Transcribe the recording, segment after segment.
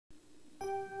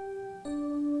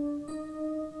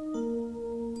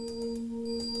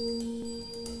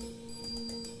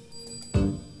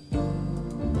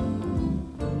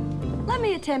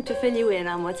attempt to fill you in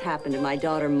on what's happened in my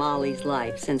daughter Molly's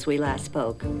life since we last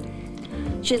spoke.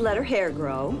 She's let her hair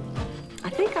grow. I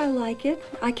think I like it.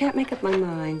 I can't make up my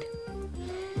mind.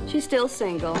 She's still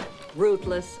single,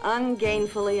 rootless,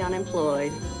 ungainfully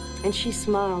unemployed. And she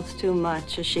smiles too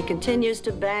much as she continues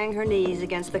to bang her knees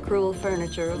against the cruel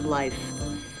furniture of life.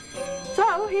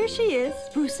 So here she is,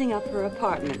 sprucing up her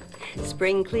apartment,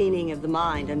 spring cleaning of the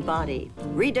mind and body,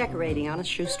 redecorating on a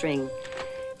shoestring,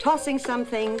 tossing some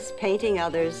things, painting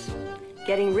others,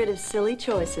 getting rid of silly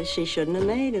choices she shouldn't have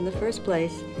made in the first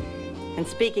place. And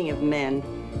speaking of men,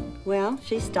 well,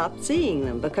 she stopped seeing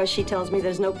them because she tells me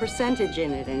there's no percentage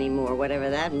in it anymore,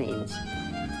 whatever that means.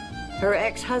 Her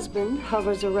ex-husband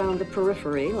hovers around the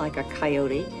periphery like a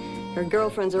coyote. Her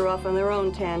girlfriends are off on their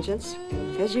own tangents.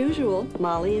 As usual,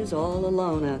 Molly is all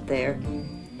alone out there.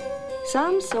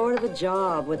 Some sort of a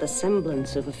job with a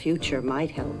semblance of a future might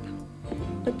help.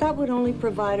 But that would only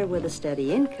provide her with a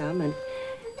steady income, and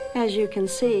as you can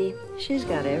see, she's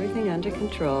got everything under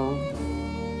control.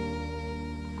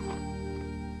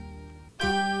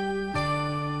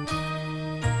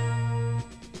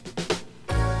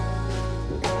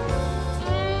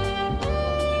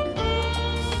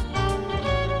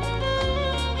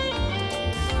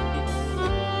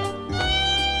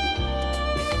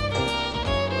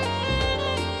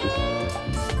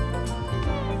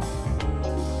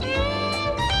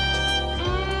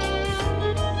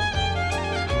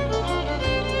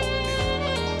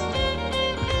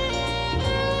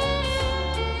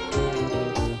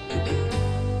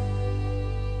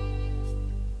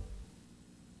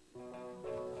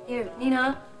 Here,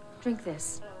 Nina, drink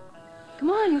this. Come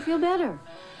on, you'll feel better.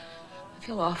 I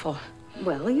feel awful.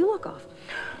 Well, you look awful.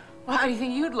 Well, how do you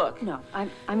think you'd look? No, I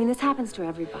mean, this happens to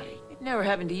everybody. It never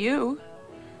happened to you.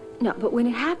 No, but when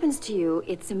it happens to you,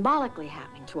 it's symbolically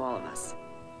happening to all of us.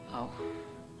 Oh.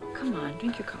 Come on,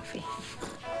 drink your coffee.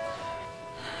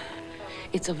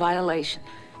 It's a violation.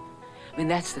 I mean,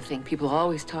 that's the thing. People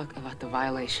always talk about the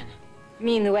violation. You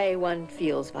mean the way one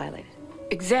feels violated?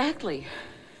 Exactly.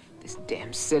 This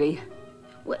damn city.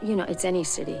 Well, you know, it's any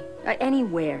city.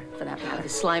 Anywhere, for that matter. The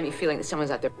slimy feeling that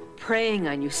someone's out there preying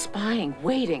on you, spying,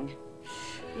 waiting.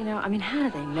 You know, I mean, how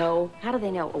do they know? How do they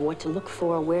know what to look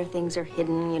for, where things are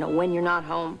hidden, you know, when you're not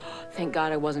home? Thank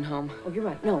God I wasn't home. Oh, you're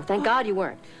right. No, thank God you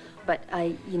weren't. But,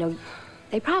 you know,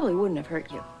 they probably wouldn't have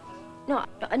hurt you. No,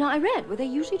 I read where they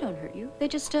usually don't hurt you. They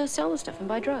just sell the stuff and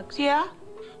buy drugs. Yeah?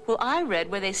 Well, I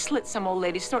read where they slit some old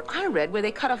lady's throat. I read where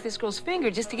they cut off this girl's finger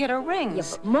just to get her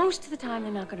rings. Yeah, but most of the time,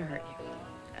 they're not going to hurt you.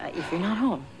 If you're not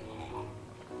home.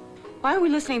 Why are we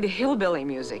listening to hillbilly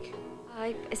music?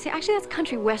 See, actually, that's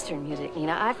country western music,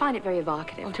 Nina. I find it very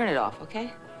evocative. Oh, turn it off,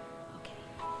 okay? Okay.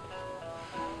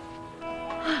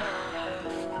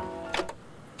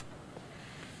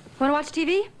 Want to watch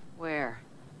TV? Where?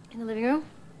 In the living room.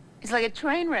 It's like a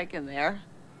train wreck in there.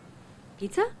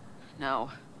 Pizza?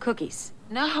 No. Cookies?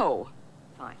 No.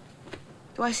 Fine.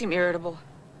 Do I seem irritable?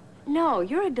 No,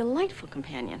 you're a delightful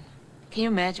companion. Can you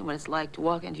imagine what it's like to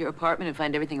walk into your apartment and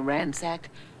find everything ransacked?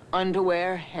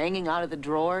 Underwear hanging out of the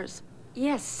drawers?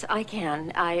 Yes, I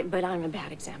can. But I'm a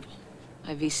bad example.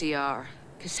 My VCR.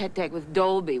 Cassette deck with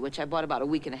Dolby, which I bought about a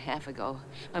week and a half ago.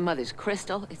 My mother's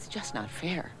crystal. It's just not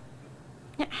fair.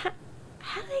 Now,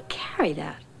 how do they carry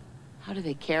that? How do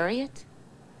they carry it?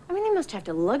 I mean, they must have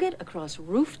to lug it across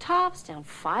rooftops, down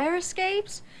fire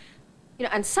escapes. You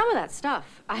know, and some of that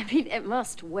stuff, I mean, it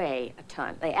must weigh a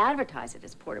ton. They advertise it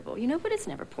as portable, you know, but it's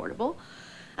never portable.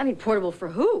 I mean, portable for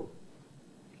who?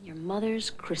 Your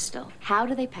mother's crystal. How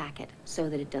do they pack it so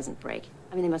that it doesn't break?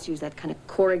 I mean, they must use that kind of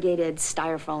corrugated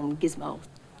styrofoam gizmo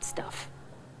stuff.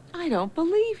 I don't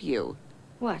believe you.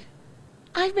 What?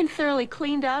 I've been thoroughly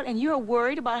cleaned out, and you're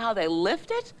worried about how they lift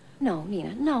it? No,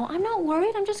 Nina, no, I'm not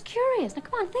worried. I'm just curious. Now,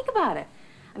 come on, think about it.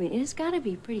 I mean, it has got to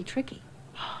be pretty tricky.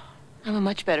 I'm a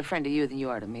much better friend to you than you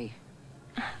are to me.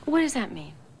 What does that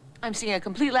mean? I'm seeing a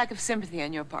complete lack of sympathy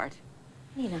on your part.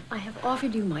 Nina, I have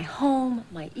offered you my home,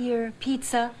 my ear,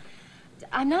 pizza.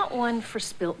 I'm not one for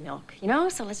spilt milk, you know?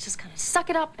 So let's just kind of suck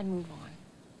it up and move on.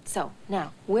 So,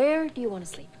 now, where do you want to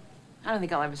sleep? I don't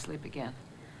think I'll ever sleep again.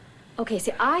 Okay,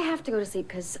 see, I have to go to sleep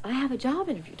because I have a job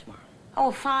interview tomorrow.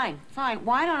 Oh, fine, fine.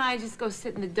 Why don't I just go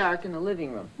sit in the dark in the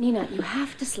living room? Nina, you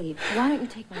have to sleep. Why don't you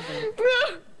take my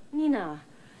bed? Nina,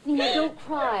 don't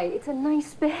cry. It's a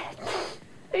nice bed.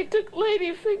 They took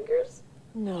lady fingers.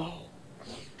 No.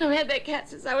 I've had that cat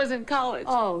since I was in college.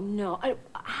 Oh, no.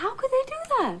 How could they do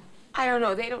that? I don't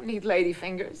know. They don't need lady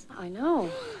fingers. I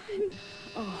know.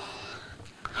 Oh.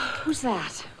 Who's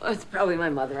that? Well, it's probably my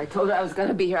mother. I told her I was going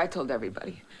to be here. I told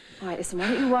everybody. All right, listen, why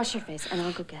don't you wash your face and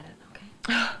I'll go get it,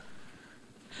 okay?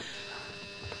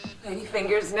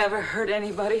 Ladyfingers never hurt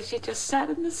anybody. She just sat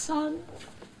in the sun.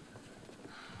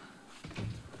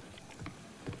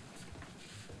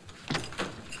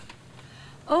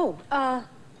 Oh,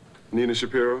 Nina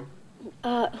Shapiro?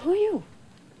 who are you?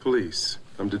 Police.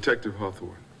 I'm Detective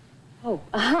Hawthorne. Oh,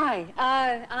 hi.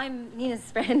 I'm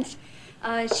Nina's friend.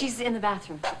 She's in the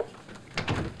bathroom.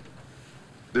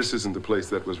 This isn't the place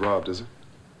that was robbed, is it?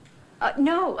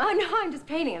 No, I'm just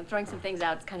painting. I'm throwing some things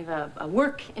out. It's kind of a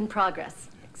work in progress.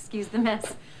 Excuse the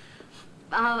mess.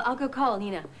 I'll go call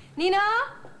Nina. Nina?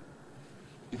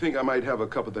 You think I might have a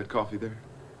cup of that coffee there?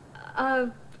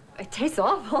 It tastes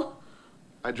awful.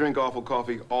 I drink awful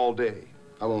coffee all day.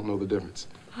 I won't know the difference.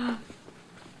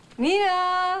 Nina!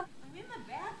 I'm in the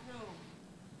bathroom.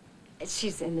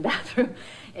 She's in the bathroom.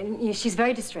 And you know, she's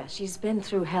very distressed. She's been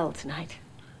through hell tonight.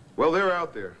 Well, they're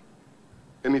out there.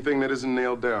 Anything that isn't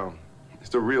nailed down.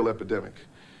 It's a real epidemic.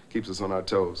 Keeps us on our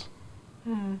toes.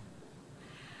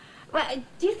 Well,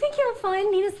 do you think you'll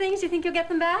find Nina's things? Do you think you'll get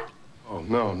them back? Oh,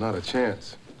 no, not a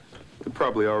chance. They're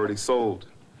probably already sold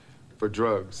for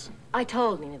drugs. I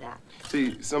told Nina that.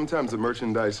 See, sometimes the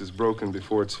merchandise is broken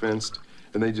before it's fenced,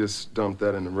 and they just dump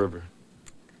that in the river.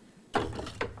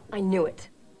 I knew it.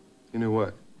 You know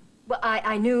what? Well,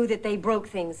 I knew that they broke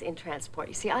things in transport.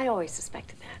 You see, I always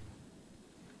suspected that.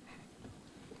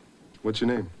 What's your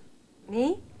name?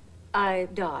 Me?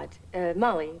 Dodd.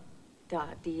 Molly.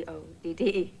 Dodd.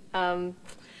 D-O-D-D. Do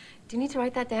you need to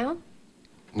write that down?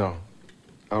 No.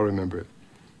 I'll remember it.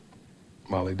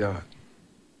 Molly Dodd.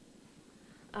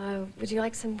 Would you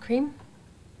like some cream?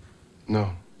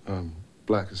 No.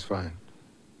 Black is fine.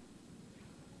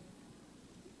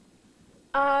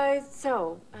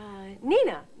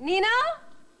 Nina. Nina?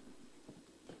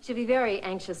 She'll be very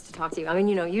anxious to talk to you. I mean,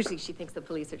 you know, usually she thinks the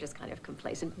police are just kind of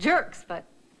complacent jerks, but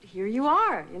here you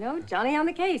are, you know, Johnny on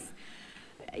the case.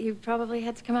 You probably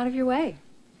had to come out of your way.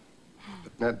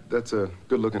 That's a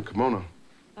good-looking kimono.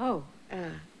 Oh,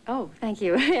 thank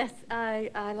you. Yes,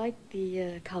 I like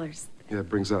the colors. Yeah, it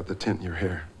brings out the tint in your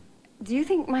hair. Do you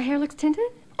think my hair looks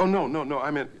tinted? Oh, no.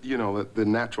 I meant, you know, the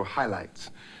natural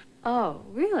highlights. Oh,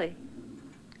 really?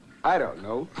 I don't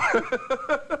know.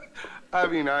 I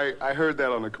mean, I heard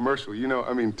that on a commercial, you know,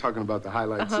 I mean, talking about the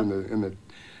highlights in the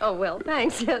Oh, well,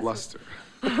 thanks, yes. luster.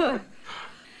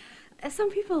 Some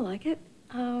people like it.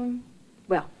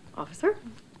 Well, officer.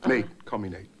 Nate, call me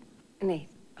Nate. Nate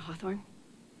Hawthorne?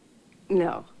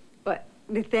 No. What,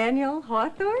 Nathaniel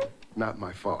Hawthorne? Not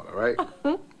my fault, all right?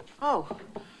 Oh,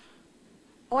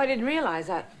 I didn't realize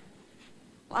that.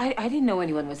 I didn't know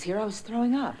anyone was here. I was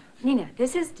throwing up. Nina,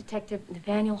 this is Detective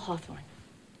Nathaniel Hawthorne.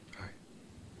 Hi.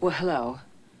 Well, hello.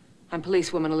 I'm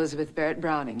policewoman Elizabeth Barrett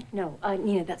Browning. No,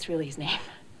 Nina, that's really his name.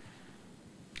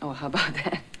 Oh, how about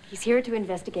that? He's here to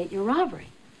investigate your robbery.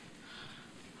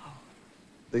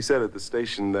 They said at the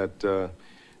station that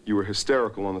you were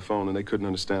hysterical on the phone and they couldn't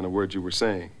understand a word you were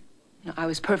saying. No, I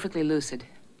was perfectly lucid.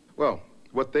 Well,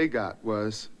 what they got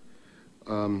was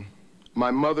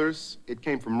my mother's, it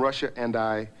came from Russia, and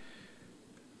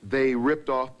they ripped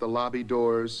off the lobby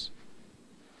doors,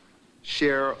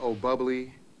 Cher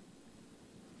O'Bubbly,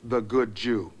 the good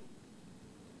Jew.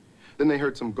 Then they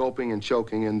heard some gulping and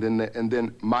choking, and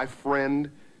then my friend,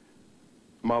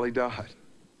 Molly Dodd.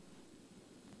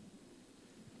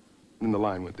 Then the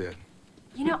line went dead.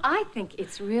 You know, I think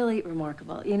it's really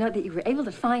remarkable, you know, that you were able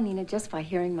to find Nina just by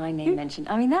hearing my name mentioned.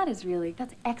 I mean, that's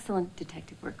excellent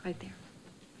detective work right there.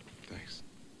 Thanks.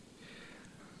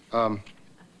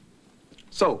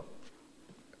 So,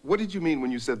 what did you mean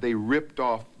when you said they ripped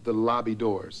off the lobby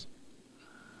doors?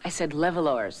 I said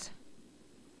levelers.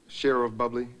 Cher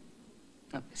O'Bubbly?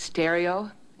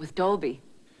 Stereo with Dolby.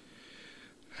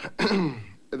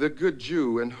 The good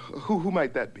Jew, and who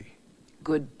might that be?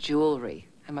 Good jewelry.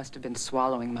 I must have been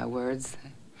swallowing my words.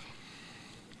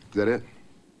 Is that it?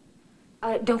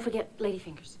 Don't forget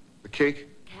Ladyfingers. The cake?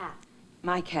 Cat.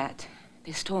 My cat.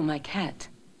 They stole my cat.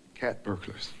 Cat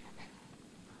burglars.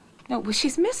 No, well,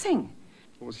 she's missing.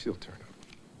 Well, she'll turn up.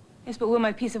 Yes, but will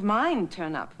my peace of mind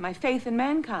turn up? My faith in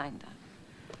mankind?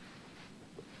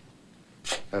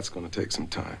 That's going to take some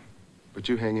time. But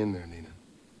you hang in there, Nina.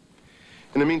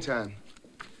 In the meantime,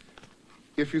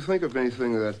 if you think of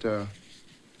anything that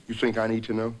you think I need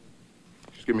to know,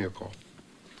 just give me a call.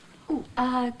 Ooh,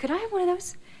 could I have one of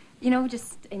those? You know,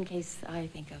 just in case I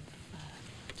think of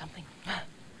something.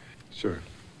 Sure.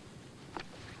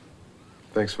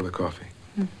 Thanks for the coffee.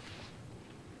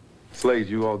 It's late.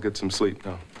 You all get some sleep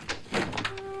now.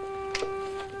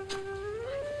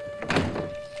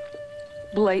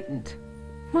 Blatant.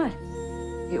 What?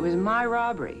 It was my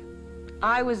robbery.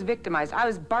 I was victimized. I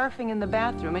was barfing in the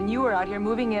bathroom, and you were out here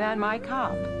moving in on my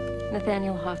cop.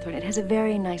 Nathaniel Hawthorne. It has a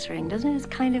very nice ring, doesn't it? It's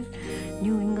kind of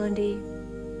New Englandy.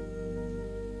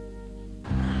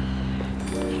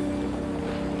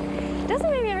 Doesn't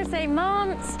Mamie ever say,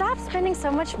 Mom, stop spending so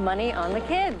much money on the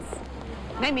kids?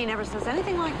 Mamie never says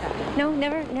anything like that. No,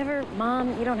 never.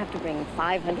 Mom, you don't have to bring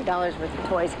 $500 worth of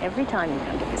toys every time you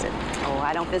come to visit. Oh,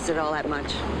 I don't visit all that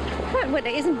much. What,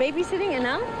 isn't babysitting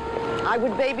enough? I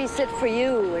would babysit for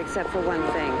you, except for one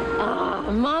thing. Ah,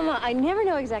 Mama, I never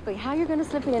know exactly how you're going to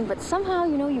slip it in, but somehow,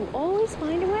 you know, you always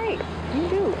find a way. You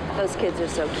do. Those kids are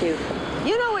so cute.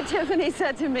 You know what Tiffany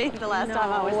said to me the last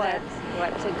time I was there?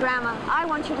 What? She said, Grandma, I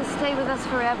want you to stay with us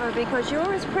forever because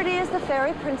you're as pretty as the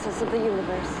fairy princess of the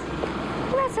universe.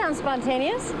 Well, that sounds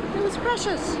spontaneous. It was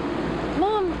precious.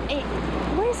 Mom,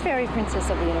 what is fairy princess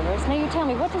of the universe? Now, you tell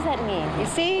me, what does that mean? You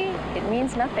see, it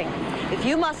means nothing. If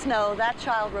you must know, that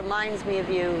child reminds me of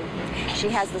you. She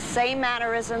has the same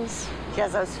mannerisms. She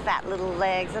has those fat little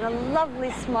legs and a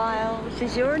lovely smile.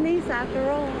 She's your niece,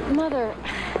 after all. Mother,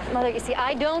 you see,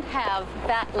 I don't have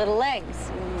fat little legs.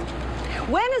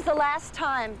 When is the last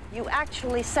time you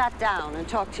actually sat down and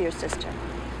talked to your sister?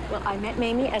 Well, I met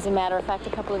Mamie, as a matter of fact, a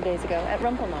couple of days ago at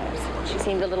Rumpelmeyer's. She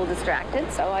seemed a little distracted,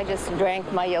 so I just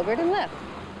drank my yogurt and left.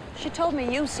 She told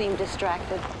me you seemed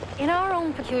distracted. In our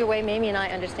own peculiar way, Mamie and I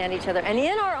understand each other, and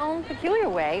in our own peculiar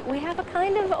way, we have a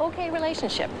kind of okay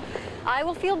relationship. I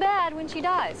will feel bad when she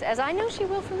dies, as I know she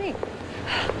will for me.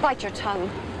 Bite your tongue.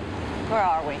 Where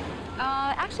are we?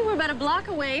 Actually, we're about a block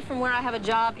away from where I have a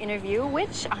job interview,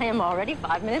 which I am already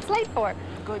 5 minutes late for.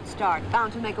 Good start.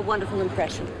 Bound to make a wonderful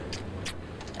impression.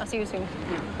 I'll see you soon.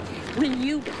 Will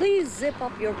you please zip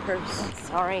up your purse?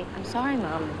 I'm sorry,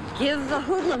 Mom. Give the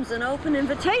hoodlums an open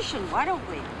invitation, why don't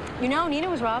we? You know, Nina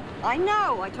was robbed. I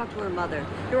know. I talked to her mother.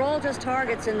 You're all just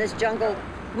targets in this jungle.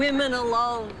 Women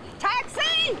alone.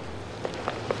 Taxi!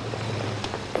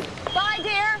 Bye,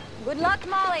 dear. Good luck,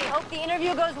 Molly. Hope the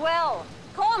interview goes well.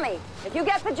 Call me if you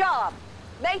get the job.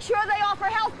 Make sure they offer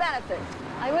health benefits.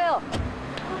 I will.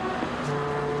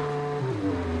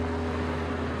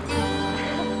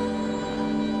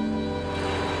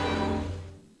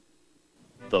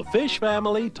 The Fish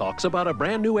family talks about a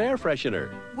brand new air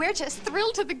freshener. We're just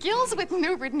thrilled to the gills with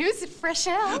new Renewed Fresh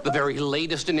Air. The very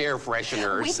latest in air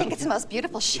fresheners. We think it's the most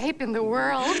beautiful shape in the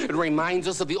world. It reminds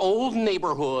us of the old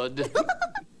neighborhood.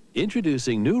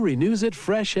 Introducing new Renews It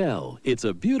Fresh L. It's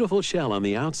a beautiful shell on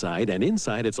the outside, and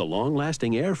inside it's a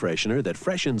long-lasting air freshener that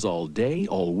freshens all day,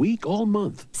 all week, all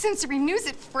month. Since Renews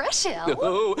It Fresh Air.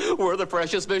 Oh, we're the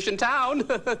freshest fish in town.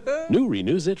 New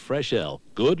Renews It Fresh L.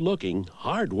 Good-looking,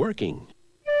 hard-working.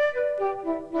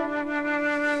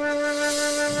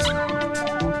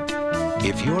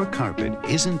 If your carpet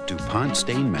isn't DuPont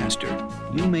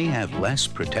Stainmaster, you may have less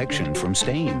protection from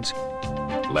stains.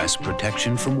 Less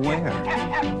protection from wear.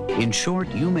 In short,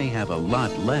 you may have a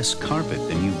lot less carpet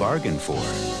than you bargained for.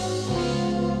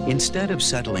 Instead of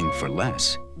settling for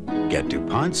less, get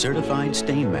DuPont Certified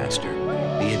Stainmaster.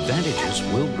 The advantages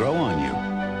will grow on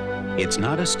you. It's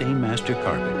not a Stainmaster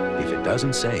carpet if it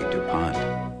doesn't say DuPont.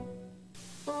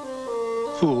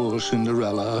 Poor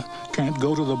Cinderella can't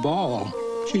go to the ball.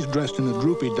 She's dressed in a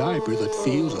droopy diaper that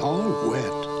feels all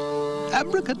wet.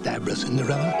 Abracadabra,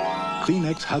 Cinderella.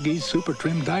 Kleenex Huggies Super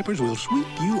Trim Diapers will sweep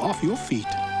you off your feet.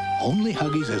 Only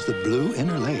Huggies has the blue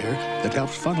inner layer that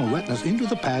helps funnel wetness into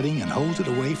the padding and holds it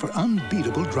away for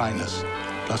unbeatable dryness,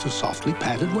 plus a softly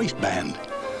padded waistband.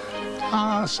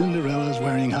 Ah, Cinderella's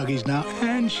wearing Huggies now,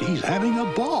 and she's having a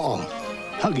ball.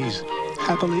 Huggies,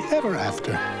 happily ever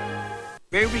after.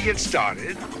 Where we get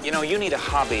started? You know, you need a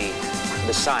hobby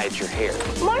besides your hair.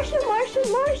 Marcia!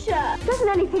 Doesn't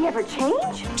anything ever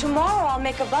change? Tomorrow I'll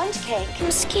make a bundt cake. I'm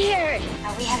scared.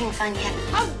 Are we having fun yet?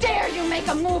 How dare you make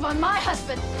a move on my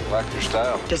husband? Like your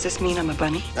style. Does this mean I'm a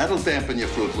bunny? That'll dampen your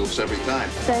Fruit Loops every time.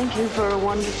 Thank you for a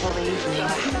wonderful evening.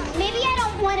 Maybe I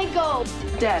don't want to go.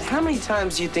 Dad, how many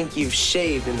times do you think you've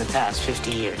shaved in the past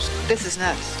 50 years? This is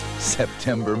nuts.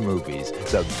 September Movies,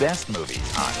 the best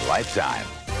movies on Lifetime.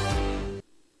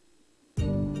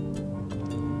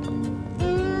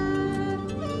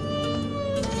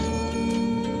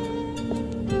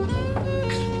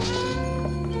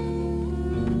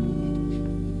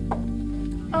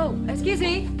 Excuse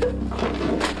me.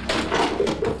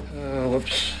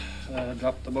 Whoops.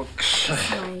 Dropped the books.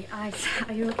 My eyes.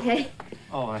 Are you okay?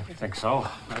 Oh, I think so.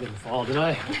 I didn't fall, did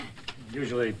I?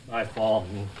 Usually I fall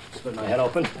and split my head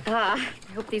open. I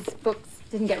hope these books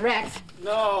didn't get wrecked.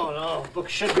 No.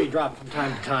 Books should be dropped from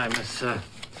time to time. This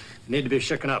need to be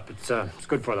shooken up. It's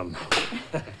good for them.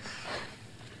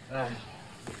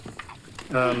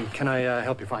 Can I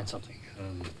help you find something?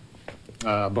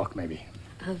 A book, maybe.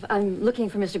 I'm looking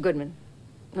for Mr. Goodman.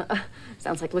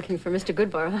 Sounds like looking for Mr.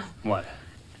 Goodbar, huh? What?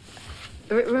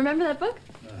 Remember that book?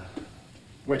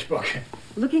 Which book?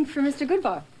 Looking for Mr.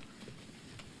 Goodbar.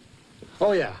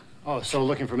 Oh, yeah. Oh, so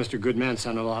looking for Mr. Goodman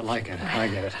sounded a lot like it. I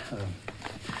get it.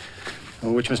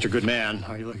 Well, which Mr. Goodman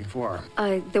are you looking for?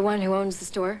 The one who owns the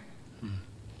store.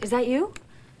 Is that you?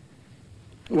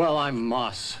 Well, I'm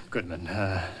Moss Goodman.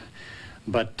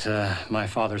 But my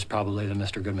father's probably the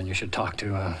Mr. Goodman you should talk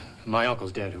to. My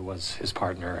uncle's dead, who was his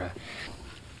partner.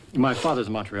 My father's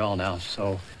in Montreal now,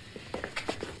 so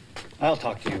I'll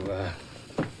talk to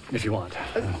you if you want.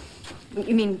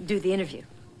 You mean do the interview?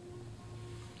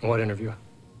 What interview?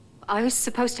 I was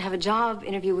supposed to have a job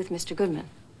interview with Mr. Goodman.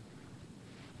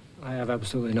 I have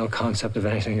absolutely no concept of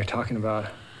anything you're talking about.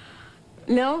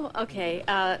 No? Okay.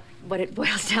 What it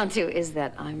boils down to is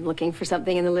that I'm looking for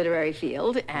something in the literary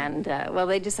field, and, well,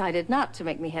 they decided not to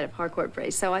make me head of Harcourt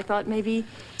Brace, so I thought maybe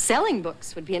selling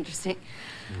books would be interesting.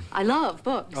 I love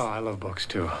books. Oh, I love books,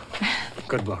 too.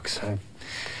 Good books.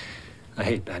 I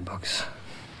hate bad books.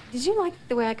 Did you like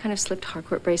the way I kind of slipped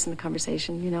Harcourt Brace in the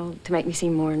conversation, you know, to make me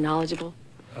seem more knowledgeable?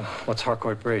 What's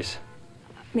Harcourt Brace?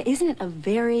 I mean, isn't it a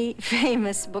very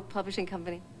famous book publishing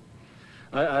company?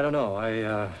 I don't know.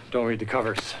 I don't read the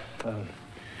covers. I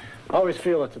always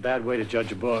feel it's a bad way to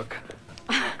judge a book.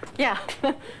 Yeah.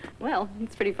 Well,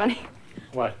 it's pretty funny.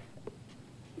 What?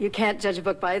 You can't judge a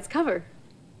book by its cover.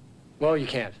 Well, you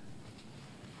can't.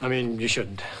 I mean, you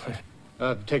shouldn't.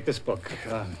 Take this book.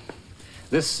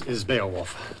 This is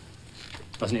Beowulf.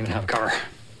 Doesn't even have a cover.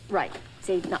 Right.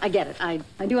 See, no, I get it. I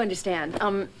do understand.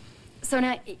 So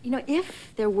now, you know,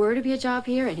 if there were to be a job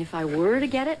here, and if I were to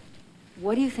get it,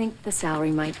 what do you think the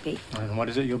salary might be? And what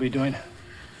is it you'll be doing?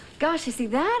 Gosh, you see,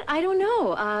 that, I don't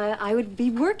know. I would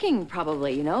be working,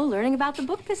 probably, you know, learning about the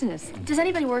book business. Does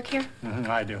anybody work here?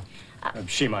 I do.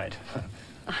 She might.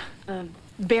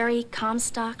 Barry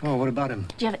Comstock? Oh, what about him?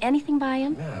 Do you have anything by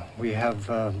him? Yeah, we have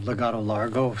Legato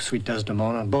Largo, Sweet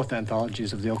Desdemona, both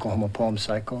anthologies of the Oklahoma Poem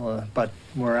Cycle, but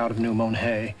we're out of New Mown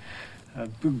Hay.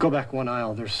 Go back one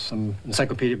aisle. There's some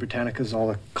Encyclopedia Britannicas, all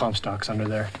the Comstocks under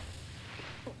there.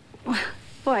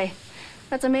 Boy,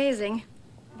 that's amazing.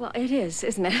 Well, it is,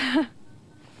 isn't it?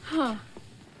 Huh.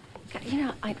 God, you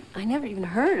know, I never even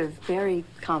heard of Barry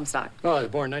Comstock. Well, I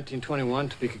was born in 1921,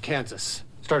 Topeka, Kansas.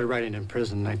 Started writing in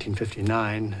prison in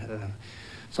 1959.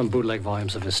 Some bootleg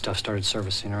volumes of his stuff started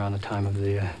surfacing around the time of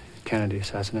the Kennedy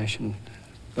assassination.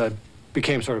 But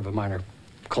became sort of a minor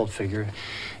cult figure.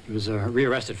 He was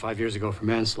rearrested 5 years ago for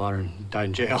manslaughter and died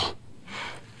in jail.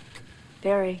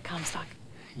 Barry Comstock.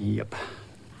 Yep.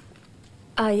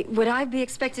 Would I be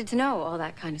expected to know all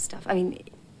that kind of stuff? I mean,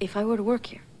 if I were to work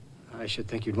here. I should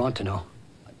think you'd want to know.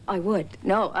 I would.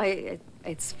 No,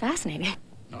 it's fascinating.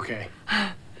 Okay.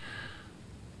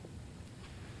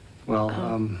 Well,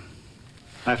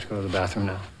 I have to go to the bathroom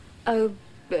now.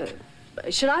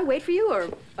 Should I wait for you, or?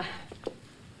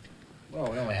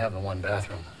 Well, we only have the one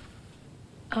bathroom.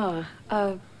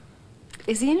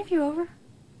 Is the interview over?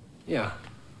 Yeah.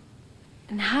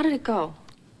 And how did it go?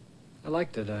 I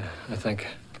liked it, I think.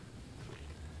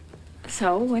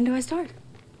 So, when do I start?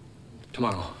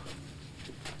 Tomorrow.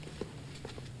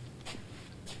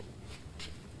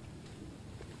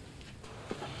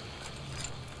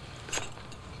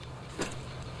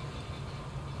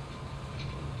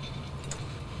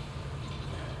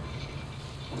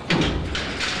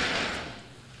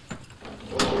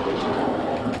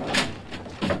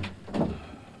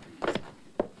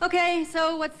 Okay,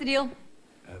 so what's the deal?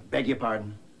 Beg your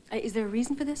pardon? Is there a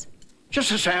reason for this?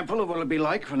 Just a sample of what it'll be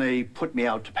like when they put me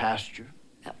out to pasture.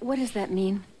 What does that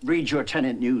mean? Read your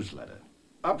tenant newsletter.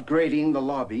 Upgrading the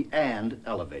lobby and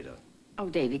elevator. Oh,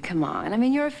 Davy, come on. I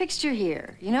mean, you're a fixture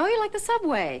here. You know, you're like the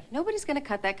subway. Nobody's gonna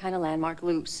cut that kind of landmark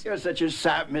loose. You're such a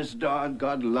sap, Miss Dodd.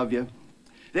 God love you.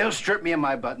 They'll strip me of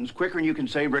my buttons quicker than you can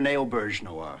say Rene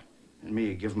Aubergenois. And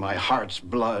me give my heart's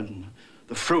blood and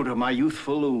the fruit of my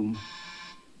youthful loom.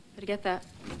 Did you get that?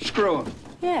 Screw 'em.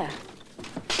 Yeah.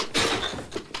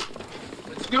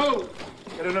 Let's go.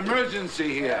 Got an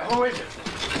emergency here. Who is it?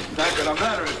 Not gonna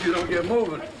matter if you don't get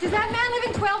moving. Does that man live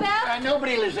in 12F?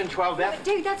 Nobody lives in 12F.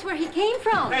 Davy, that's where he came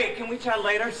from. Hey, can we chat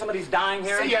later? Somebody's dying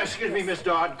here. Yes, excuse me, Miss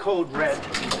Dodd. Code red.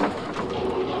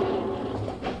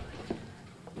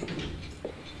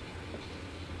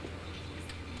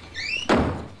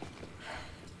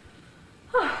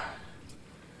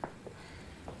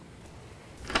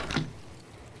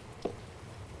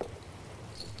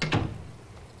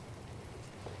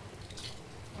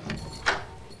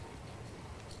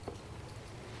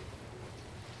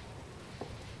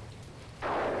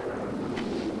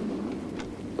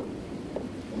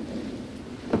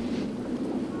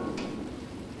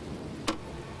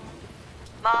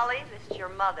 Molly, this is your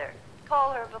mother.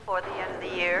 Call her before the end of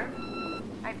the year.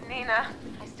 Hi, Nina.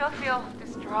 I still feel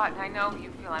distraught, and I know you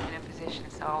feel I'm in a position,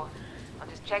 so I'll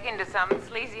just check into some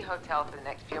sleazy hotel for the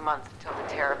next few months until the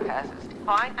terror passes.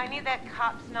 Oh, I need that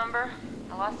cop's number.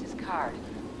 I lost his card.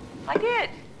 I did.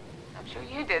 I'm sure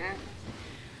you didn't.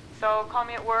 So call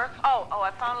me at work. Oh, I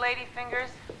found Lady Fingers.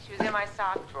 She was in my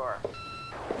sock drawer.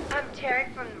 I'm Terry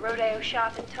from the Rodeo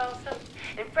Shop in Tulsa,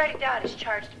 and Freddie Dodd has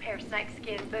charged a pair of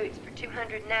snakeskin boots for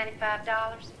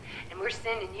 $295, and we're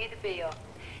sending you the bill.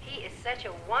 He is such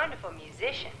a wonderful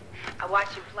musician. I watch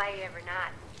him play every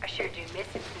night. I sure do miss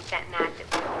him since that night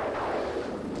that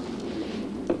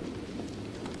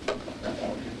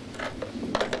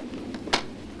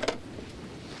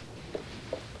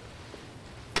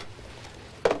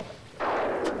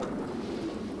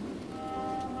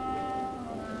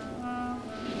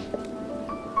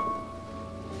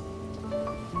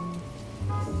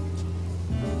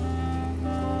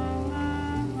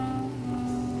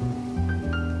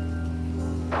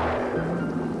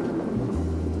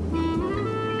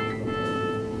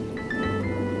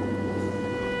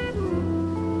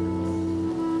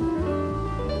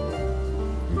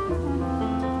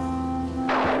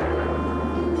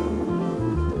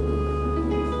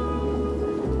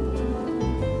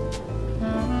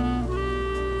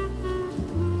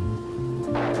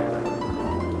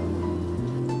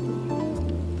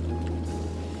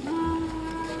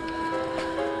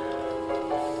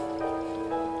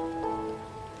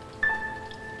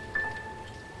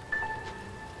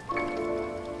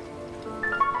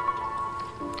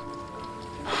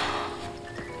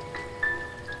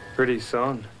Pretty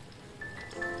song.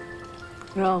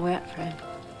 You're all wet, Fred.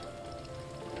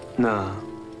 Nah,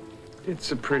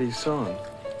 it's a pretty song.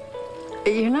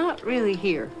 You're not really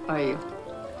here, are you?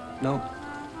 No.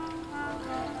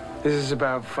 This is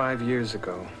about 5 years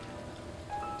ago.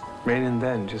 Raining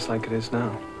then, just like it is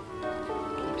now.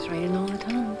 Keeps raining all the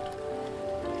time.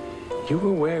 You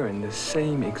were wearing the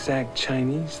same exact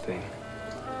Chinese thing.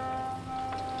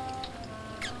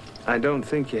 I don't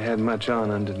think you had much on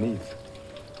underneath.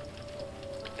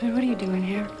 But what are you doing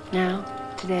here? Now?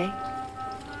 Today?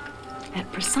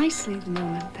 At precisely the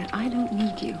moment that I don't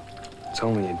need you. It's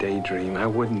only a daydream. I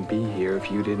wouldn't be here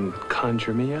if you didn't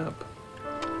conjure me up.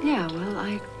 Yeah, well,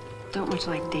 I don't much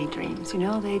like daydreams. You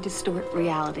know, they distort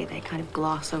reality. They kind of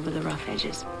gloss over the rough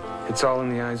edges. It's all in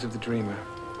the eyes of the dreamer.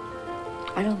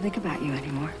 I don't think about you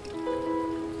anymore.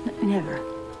 Never.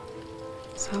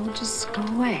 So just go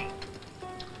away.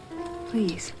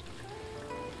 Please.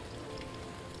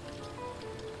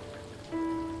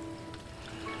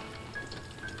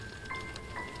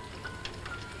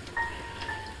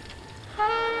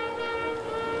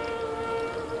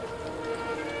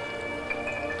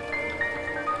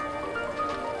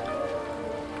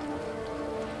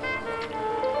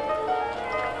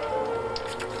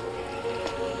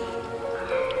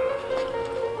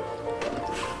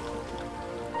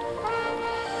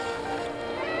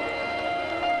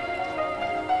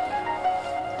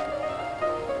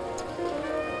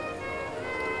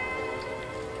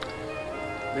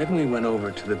 Then we went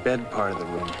over to the bed part of the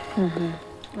room.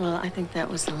 Mm-hmm. Well, I think that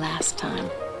was the last time.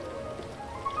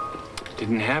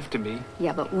 Didn't have to be.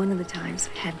 Yeah, but one of the times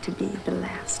had to be the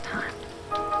last time.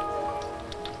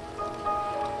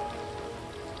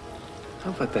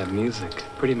 How about that music?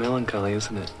 Pretty melancholy,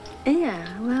 isn't it?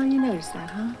 Yeah, well, you noticed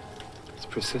that, huh? It's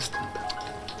persistent.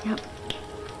 Yep.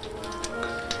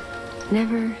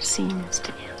 Never seems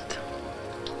to end.